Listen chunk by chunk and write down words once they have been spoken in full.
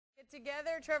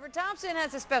Together, Trevor Thompson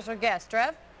has a special guest.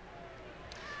 Trev?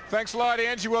 Thanks a lot,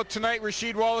 Angie. Well, tonight,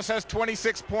 Rasheed Wallace has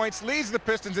 26 points, leads the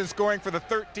Pistons in scoring for the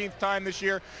 13th time this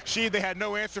year. Sheed, they had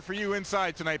no answer for you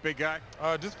inside tonight, big guy.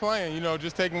 Just playing,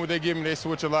 just taking what they give me. They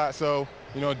switch a lot, so,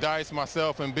 Dice,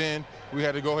 myself, and Ben, we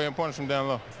had to go ahead and punish them down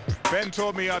low. Ben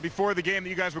told me before the game that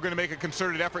you guys were going to make a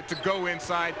concerted effort to go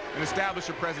inside and establish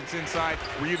a presence inside.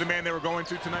 Were you the man they were going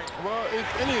to tonight? Well, it's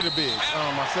any of the bigs.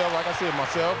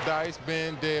 Myself, Dice,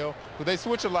 Ben, Dale, but they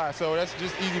switch a lot, so that's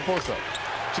just easy post-up.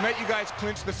 Tonight you guys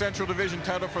clinched the Central Division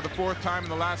title for the 4th time in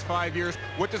the last 5 years.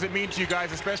 What does it mean to you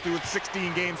guys, especially with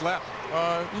 16 games left?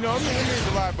 It means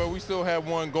a lot, but we still have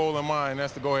one goal in mind, and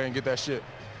that's to go ahead and get that shit.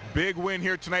 Big win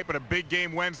here tonight, but a big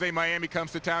game Wednesday. Miami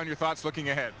comes to town. Your thoughts looking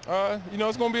ahead?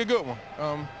 It's going to be a good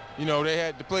one. They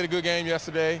had to play a good game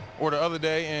yesterday or the other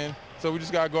day, and so we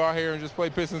just got to go out here and just play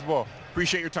Pistons ball.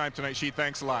 Appreciate your time tonight, Sheed.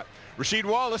 Thanks a lot. Rasheed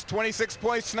Wallace, 26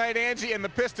 points tonight, Angie, and the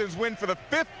Pistons win for the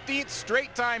 15th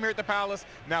straight time here at the Palace.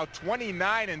 Now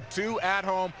 29-2 at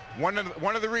home. One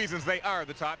of the reasons they are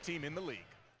the top team in the league.